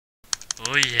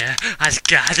Oh yeah, I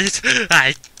got it!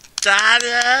 I got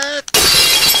it!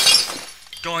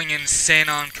 Going insane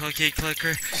on Cookie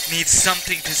Clicker? Needs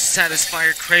something to satisfy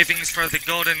your cravings for the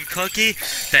golden cookie?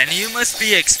 Then you must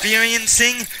be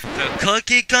experiencing the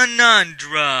Cookie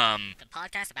Conundrum! The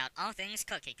podcast about all things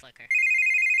Cookie Clicker.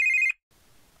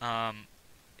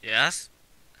 Yes?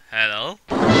 Hello?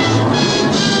 Cookies!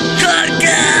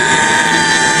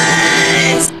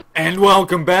 And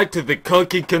welcome back to the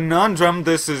Cookie Conundrum.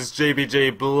 This is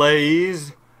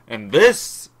JBJblaze, and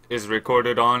this is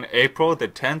recorded on April the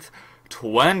 10th,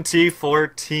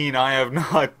 2014. I have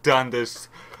not done this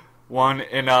one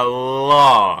in a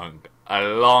long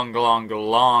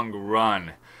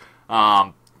run.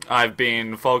 I've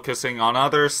been focusing on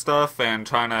other stuff and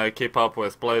trying to keep up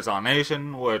with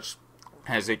BlazeNation, which,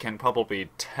 as you can probably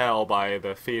tell by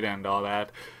the feed and all that,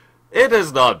 it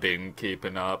has not been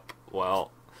keeping up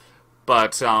well.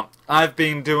 But I've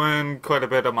been doing quite a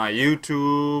bit of my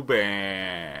YouTube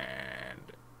and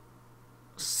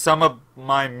some of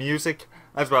my music,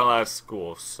 as well as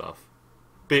school stuff.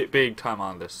 Big time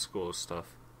on this school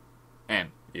stuff and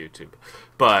YouTube.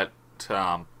 But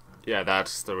yeah,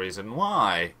 that's the reason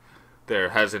why there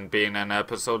hasn't been an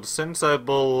episode since, I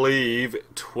believe,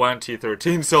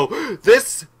 2013. So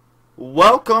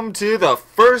welcome to the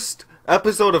first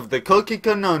episode of the Cookie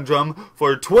Conundrum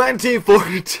for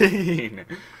 2014.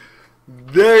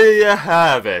 There you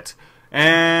have it.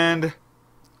 And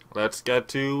let's get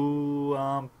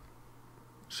to,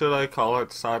 should I call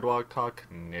it sidewalk talk?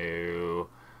 No.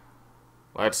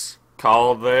 Let's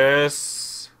call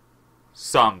this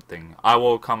something. I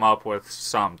will come up with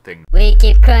something. We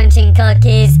keep crunching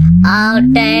cookies all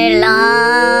day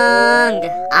long.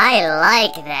 I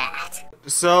like that.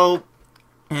 So,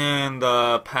 in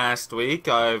the past week,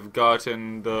 I've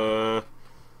gotten the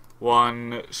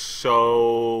one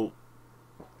show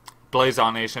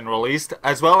BlazeNation released,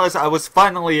 as well as I was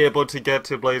finally able to get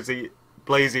to Blazy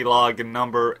Log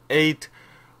number 8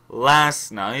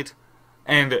 last night.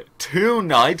 And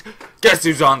tonight, guess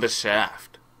who's on the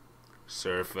shaft?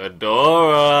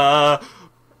 Surfadora.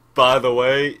 By the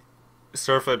way,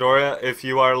 Surfadora, if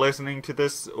you are listening to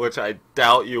this, which I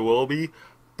doubt you will be,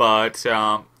 but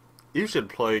you should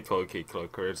play Cookie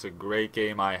Clicker. It's a great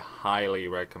game. I highly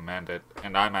recommend it.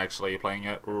 And I'm actually playing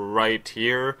it right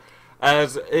here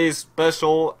as a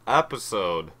special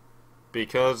episode,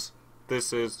 because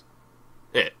this is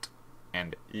it.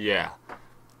 And yeah.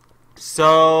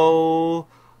 So,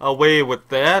 away with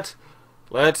that,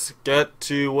 let's get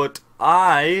to what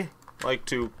I like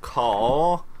to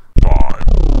call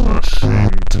machine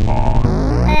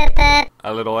time.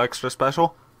 A little extra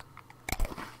special.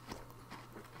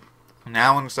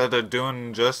 Now, instead of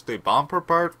doing just the bumper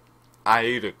part, I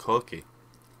eat a cookie.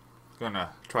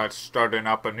 Gonna try starting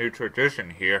up a new tradition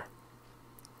here.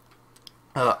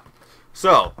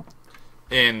 So,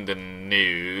 in the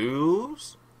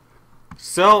news,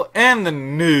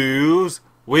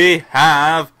 we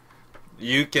have,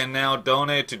 you can now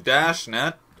donate to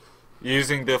DashNet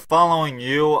using the following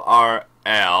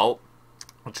URL,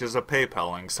 which is a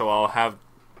PayPal link, so I'll have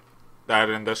that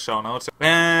in the show notes.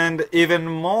 And even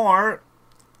more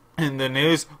in the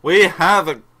news, we have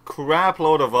a crap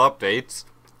load of updates,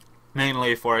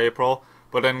 mainly for April,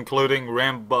 but including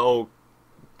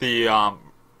the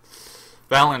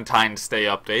Valentine's Day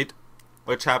update,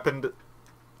 which happened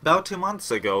about 2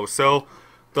 months ago. So,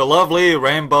 the lovely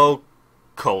Rainbow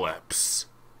Collapse,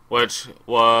 which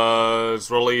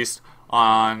was released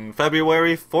on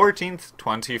February 14th,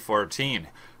 2014.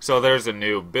 So there's a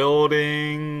new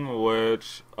building,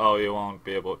 which, oh, you won't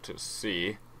be able to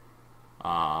see.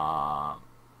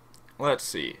 Let's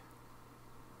see.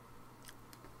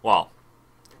 Well,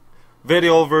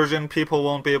 video version, people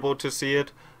won't be able to see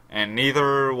it, and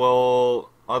neither will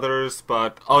others,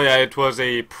 but, oh yeah, it was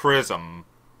a prism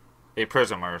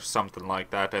or something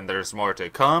like that, and there's more to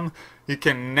come. You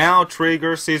can now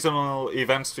trigger seasonal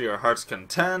events to your heart's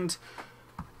content,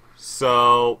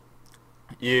 so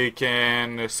you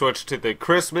can switch to the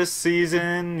Christmas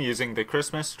season using the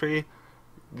Christmas tree.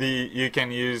 You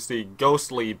can use the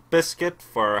Ghostly Biscuit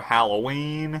for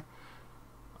Halloween,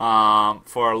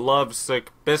 for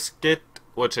Lovesick Biscuit,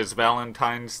 which is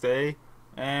Valentine's Day,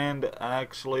 and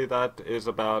actually that is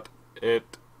about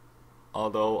it,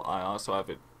 although I also have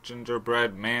a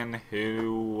gingerbread man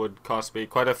who would cost me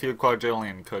quite a few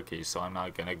quadrillion cookies, so I'm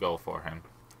not gonna go for him.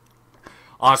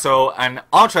 Also, an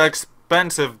ultra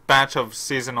expensive batch of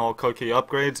seasonal cookie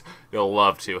upgrades you'll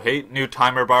love to hate. New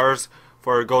timer bars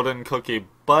for golden cookie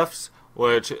buffs,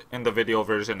 which in the video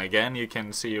version again you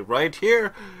can see right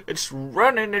here. It's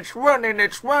running.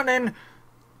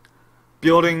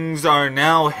 Buildings are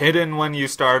now hidden when you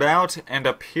start out and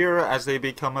appear as they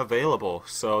become available.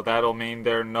 So that'll mean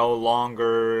they're no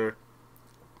longer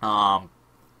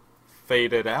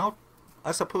faded out,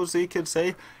 I suppose you could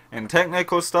say. And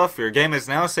technical stuff, your game is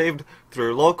now saved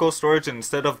through local storage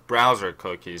instead of browser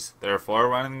cookies, therefore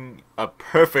running a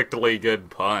perfectly good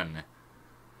pun.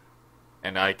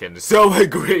 And I can so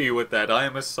agree with that. I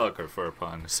am a sucker for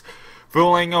puns.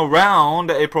 Fooling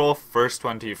around April 1st,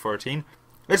 2014,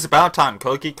 it's about time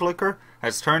Cookie Clicker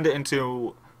has turned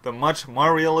into the much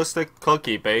more realistic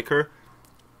Cookie Baker.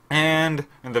 And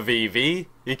in the VV,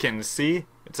 you can see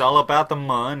it's all about the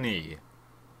money.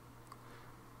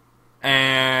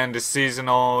 And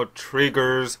seasonal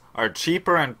triggers are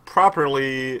cheaper and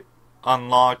properly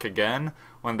unlock again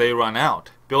when they run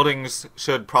out. Buildings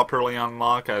should properly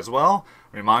unlock as well.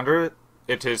 Reminder,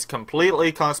 it is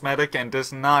completely cosmetic and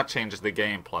does not change the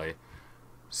gameplay.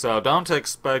 So don't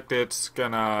expect it's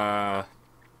gonna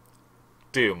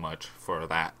do much for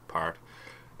that part.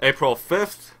 April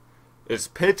 5th is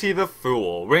Pity the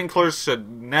Fool. Wrinklers should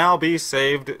now be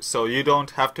saved so you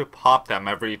don't have to pop them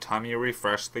every time you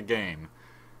refresh the game.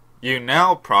 You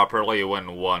now properly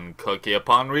win 1 cookie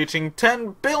upon reaching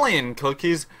 10 billion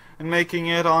cookies and making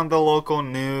it on the local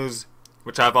news,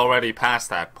 which I've already passed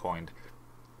that point.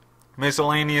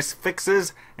 Miscellaneous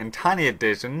fixes and tiny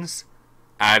additions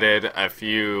added a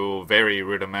few very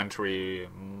rudimentary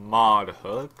mod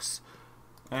hooks,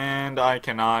 and I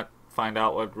cannot find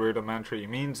out what rudimentary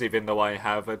means even though I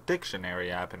have a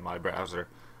dictionary app in my browser.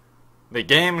 The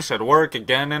game should work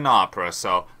again in Opera,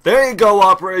 so there you go,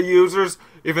 Opera users,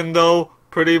 even though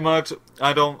pretty much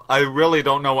I really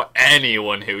don't know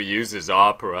anyone who uses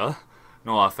Opera.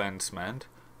 No offense meant,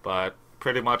 but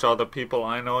pretty much all the people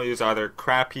I know use either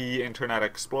crappy Internet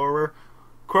Explorer,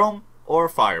 Chrome, or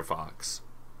Firefox.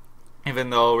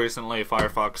 Even though recently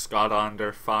Firefox got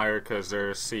under fire because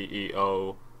their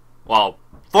CEO, well,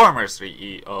 former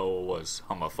CEO was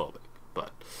homophobic,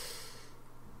 but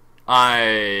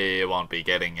I won't be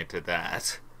getting into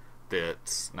that.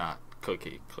 That's not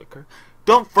Cookie Clicker.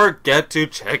 Don't forget to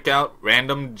check out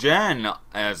Random Gen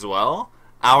as well,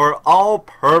 our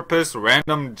all-purpose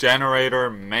random generator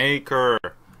maker.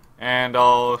 And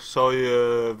I'll show you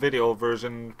a video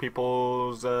version,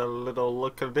 people's little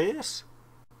look at this.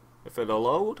 If it'll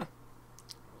load.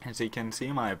 As you can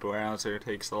see, my browser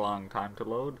takes a long time to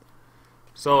load.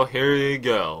 So here you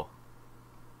go.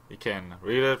 You can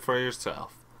read it for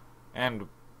yourself. And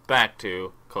back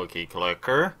to Cookie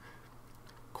Clicker.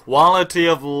 Quality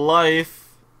of life,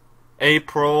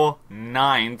 April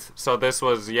 9th. So this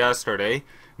was yesterday.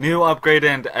 New upgrade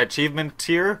and achievement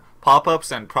tier.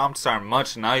 Pop-ups and prompts are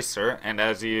much nicer. And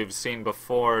as you've seen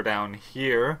before down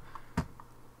here,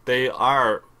 they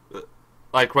are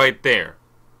like right there.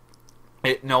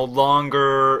 It no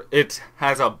longer, it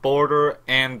has a border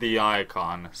and the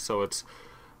icon, so it's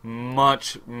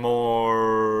much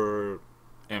more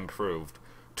improved.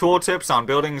 Tooltips on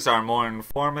buildings are more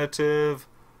informative,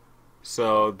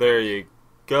 so there you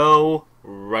go,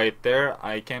 right there.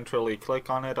 I can't really click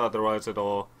on it, otherwise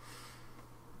it'll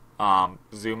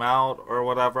zoom out or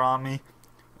whatever on me.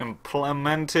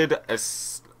 Implemented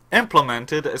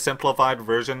a simplified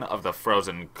version of the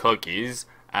frozen cookies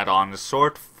add-on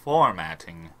short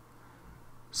formatting.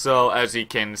 So as you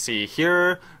can see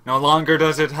here, no longer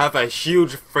does it have a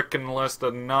huge frickin' list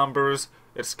of numbers.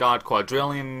 It's got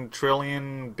quadrillion,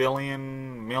 trillion,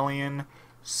 billion, million,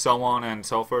 so on and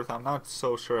so forth. I'm not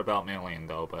so sure about million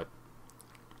though, but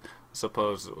I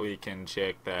suppose we can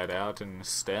check that out in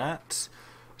stats.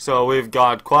 So we've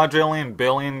got quadrillion,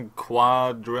 billion,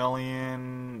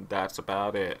 quadrillion, that's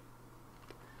about it.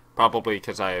 Probably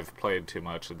because I have played too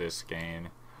much of this game.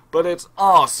 But it's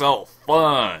all so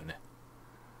fun!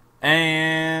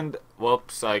 And,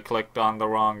 whoops, I clicked on the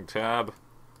wrong tab.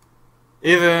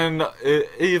 Even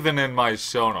in my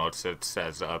show notes it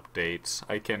says updates.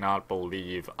 I cannot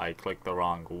believe I clicked the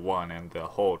wrong one, and the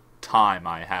whole time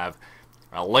I have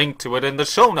a link to it in the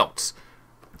show notes.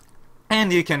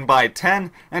 And you can buy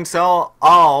 10 and sell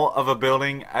all of a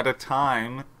building at a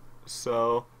time.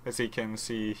 So, as you can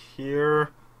see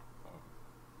here,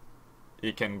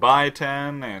 you can buy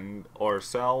 10 or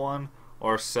sell one,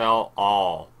 or sell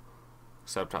all.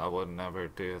 Except I would never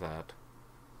do that.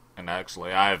 And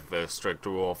actually, I have a strict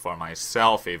rule for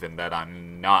myself even that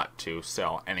I'm not to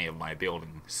sell any of my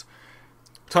buildings.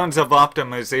 Tons of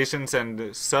optimizations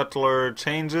and subtler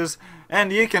changes,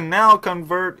 and you can now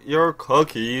convert your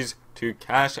cookies to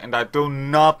cash, and I do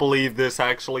not believe this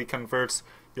actually converts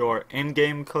your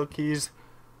in-game cookies.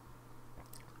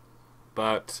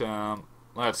 But,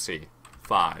 let's see.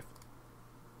 5.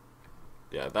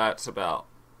 Yeah, that's about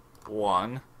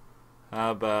 1.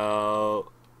 How about...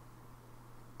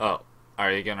 Oh,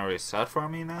 are you gonna reset for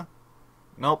me now?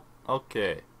 Nope.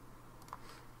 Okay.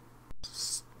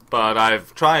 But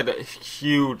I've tried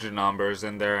huge numbers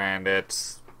in there, and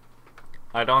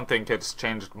I don't think it's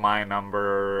changed my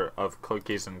number of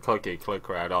cookies in Cookie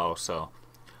Clicker at all, so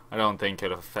I don't think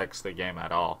it affects the game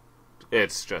at all.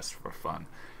 It's just for fun.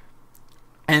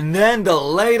 And then the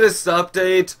latest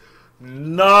update,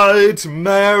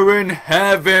 Nightmare in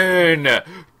Heaven!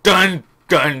 Dun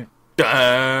dun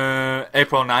dun!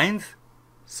 April 9th?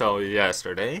 So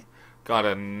yesterday, got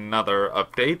another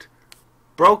update.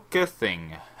 Broke a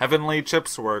thing. Heavenly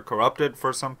chips were corrupted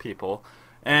for some people,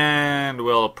 and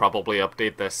we'll probably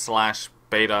update the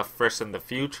 /beta first in the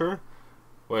future,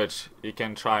 which you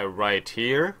can try right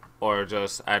here, or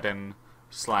just add in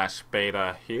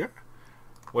 /beta here,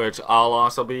 which I'll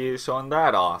also be showing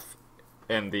that off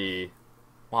in the,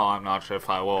 well, I'm not sure if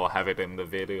I will have it in the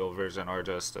video version or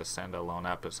just a standalone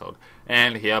episode.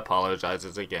 And he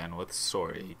apologizes again with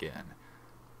sorry again.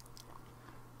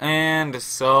 And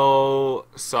so,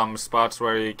 some spots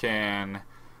where you can,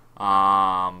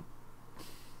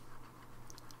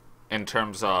 in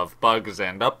terms of bugs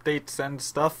and updates and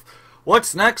stuff.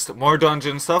 What's next? More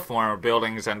dungeon stuff, more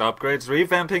buildings and upgrades,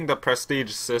 revamping the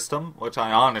prestige system, which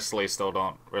I honestly still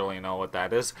don't really know what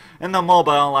that is, and the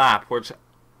mobile app, which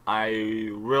I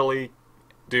really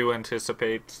do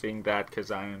anticipate seeing that because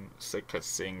I'm sick of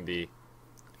seeing the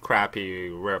crappy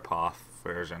rip-off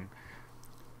version.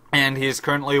 And he's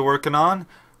currently working on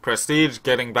Prestige,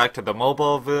 getting back to the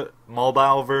mobile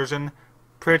version,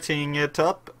 prettying it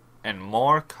up, and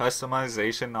more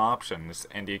customization options,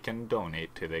 and you can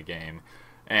donate to the game.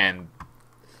 And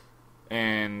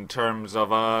in terms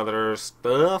of other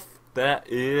stuff, that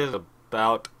is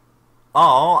about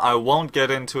all. I won't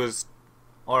get into his,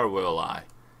 or will I?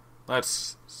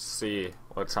 Let's see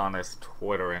what's on his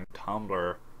Twitter and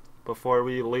Tumblr before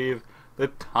we leave the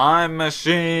time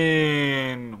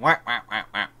machine. Wah, wah, wah,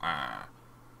 wah, wah.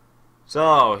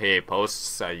 So he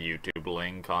posts a YouTube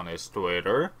link on his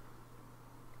Twitter,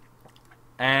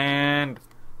 and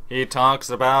he talks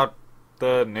about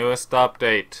the newest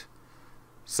update.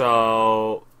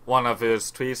 So one of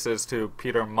his tweets is to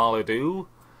Peter Molyneux,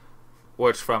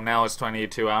 which from now is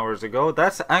 22 hours ago.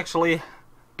 That's actually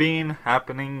been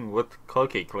happening with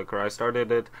Cookie Clicker. I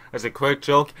started it as a quick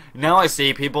joke. Now I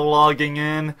see people logging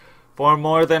in for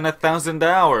more than 1,000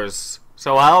 hours.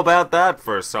 So how about that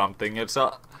for something? It's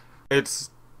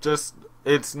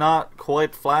not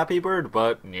quite Flappy Bird,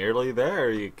 but nearly there,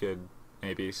 you could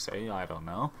maybe say, I don't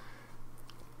know.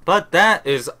 But that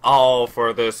is all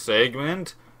for this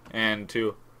segment, and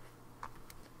to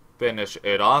finish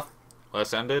it off,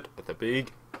 let's end it with a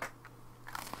big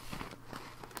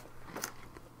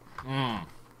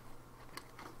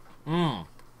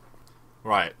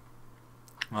right.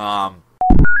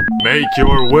 Make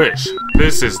your wish.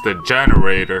 This is the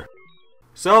generator.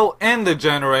 So, in the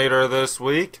generator this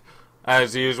week,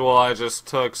 as usual, I just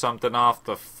took something off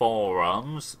the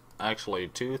forums. Actually,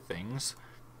 two things.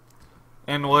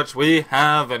 In which we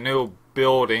have a new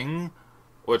building,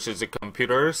 which is a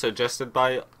computer suggested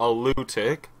by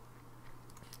Alutic.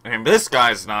 And this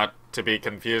guy's not to be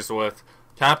confused with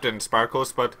Captain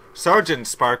Sparkles, but Sergeant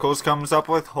Sparkles comes up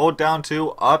with hold down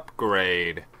to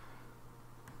upgrade.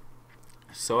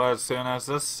 So as soon as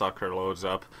this sucker loads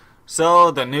up.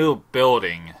 So the new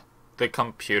building, the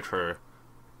computer.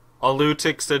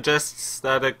 Alutic suggests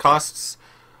that it costs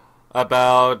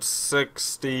about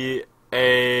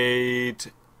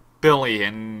 68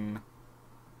 billion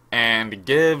and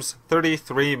gives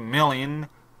 33 million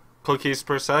cookies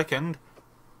per second.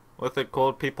 With it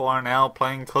cold, people are now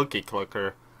playing Cookie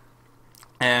Clicker.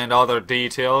 And other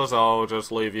details I'll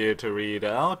just leave you to read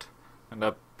out. And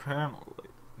apparently,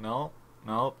 no,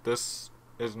 this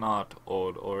is not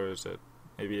old, or is it?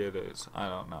 Maybe it is, I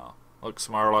don't know. Looks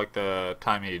more like the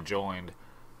time he joined.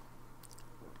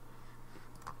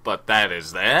 But that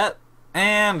is that.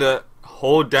 And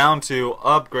hold down to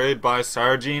upgrade by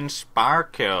Sergeant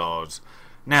Sparkles.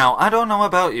 Now, I don't know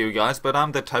about you guys, but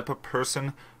I'm the type of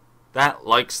person that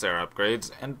likes their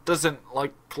upgrades and doesn't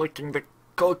like clicking the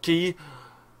cookie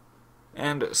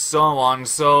and so on.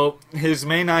 So his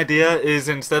main idea is,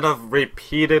 instead of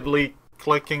repeatedly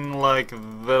clicking like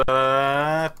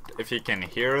that, if you can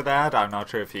hear that, I'm not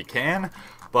sure if you can,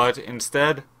 but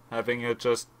instead having it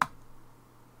just,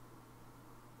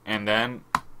 and then,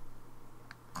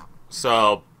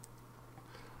 so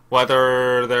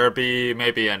whether there be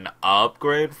maybe an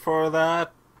upgrade for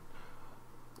that,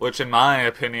 which in my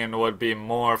opinion would be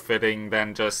more fitting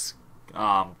than just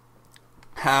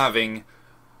having,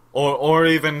 or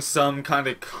even some kind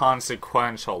of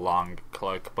consequential long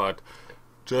click. But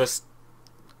just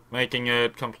making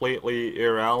it completely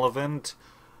irrelevant.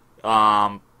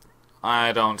 I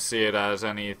don't see it as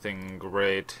anything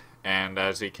great, and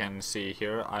as you can see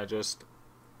here, I just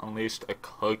unleashed a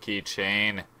cookie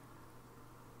chain.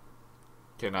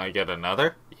 Can I get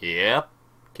another? Yep.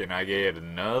 Can I get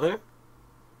another?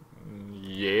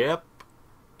 Yep.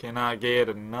 Can I get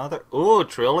another? Ooh,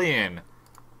 trillion.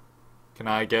 Can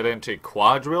I get into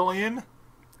quadrillion?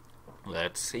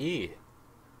 Let's see.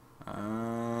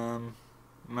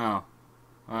 No.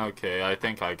 Okay, I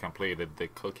think I completed the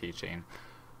cookie chain.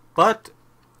 But,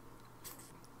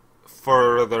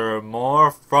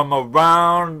 furthermore, from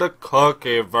around the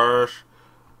Cookieverse,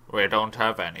 we don't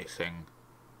have anything.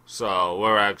 So,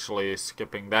 we're actually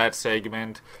skipping that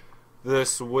segment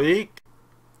this week,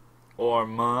 or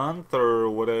month, or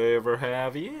whatever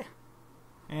have you.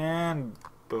 And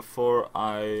before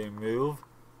I move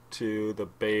to the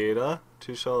beta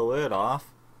to show it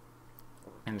off,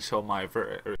 and show my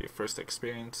very first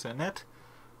experience in it,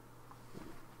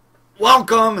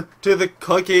 welcome to the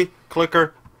Cookie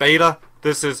Clicker beta.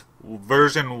 This is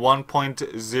version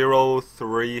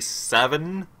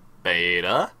 1.037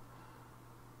 beta.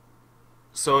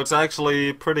 So it's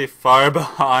actually pretty far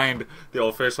behind the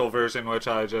official version, which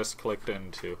I just clicked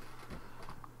into.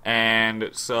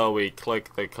 And so we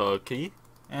click the cookie,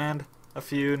 and a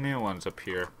few new ones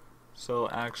appear. So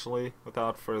actually,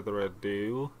 without further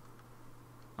ado,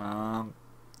 yeah,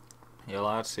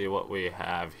 let's see what we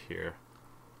have here.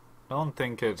 Don't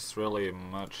think it's really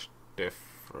much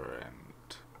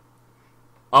different.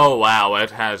 Oh wow, it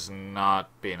has not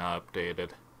been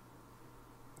updated.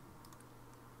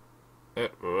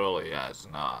 It really has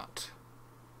not.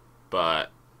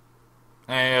 But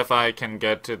hey, if I can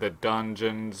get to the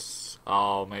dungeons,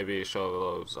 I'll maybe show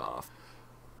those off.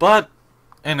 But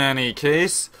in any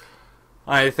case,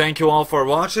 I thank you all for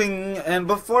watching, and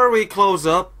before we close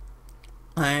up,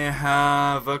 I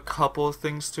have a couple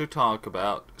things to talk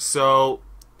about. So,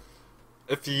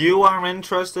 if you are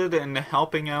interested in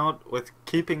helping out with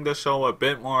keeping the show a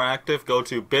bit more active, go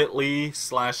to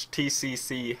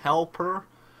bit.ly/TCC helper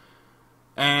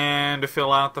and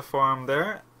fill out the form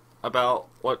there about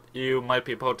what you might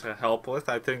be able to help with.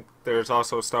 I think there's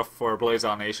also stuff for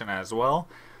BlazeOnNation as well.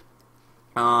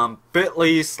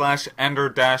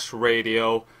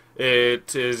 bit.ly/ender-radio.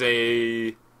 It is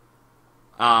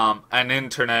an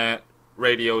internet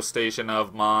radio station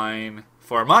of mine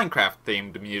for Minecraft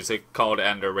themed music called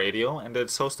Ender Radio, and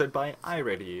it's hosted by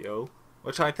iRadio,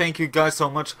 which I thank you guys so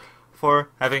much for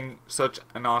having such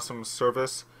an awesome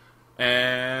service.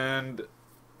 And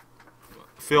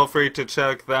feel free to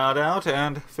check that out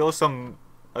and fill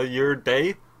your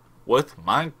day with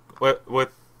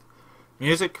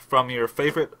music from your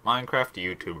favorite Minecraft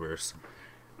YouTubers.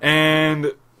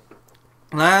 And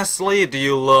lastly, do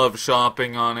you love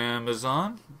shopping on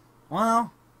Amazon?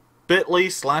 Well,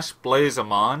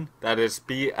 bit.ly/Blazamon, that is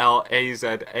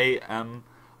BLAZAMON,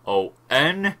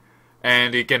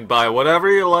 and you can buy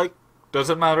whatever you like,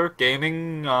 doesn't matter,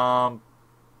 gaming,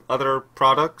 other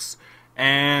products,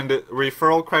 and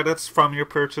referral credits from your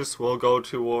purchase will go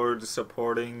towards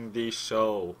supporting the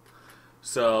show.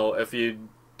 So if you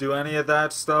do any of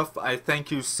that stuff, I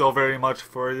thank you so very much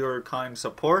for your kind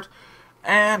support.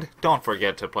 And don't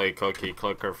forget to play Cookie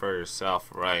Clicker for yourself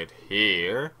right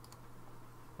here.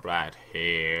 Right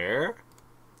here.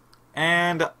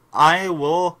 And I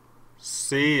will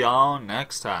see y'all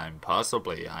next time.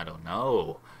 Possibly, I don't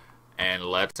know. And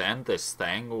let's end this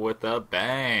thing with a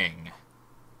bang.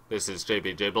 This is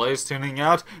JBJblaze tuning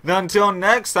out. And until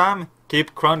next time,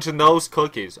 keep crunching those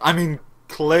cookies. I mean,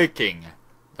 clicking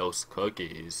those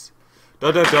cookies.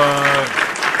 Dun dun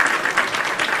dun!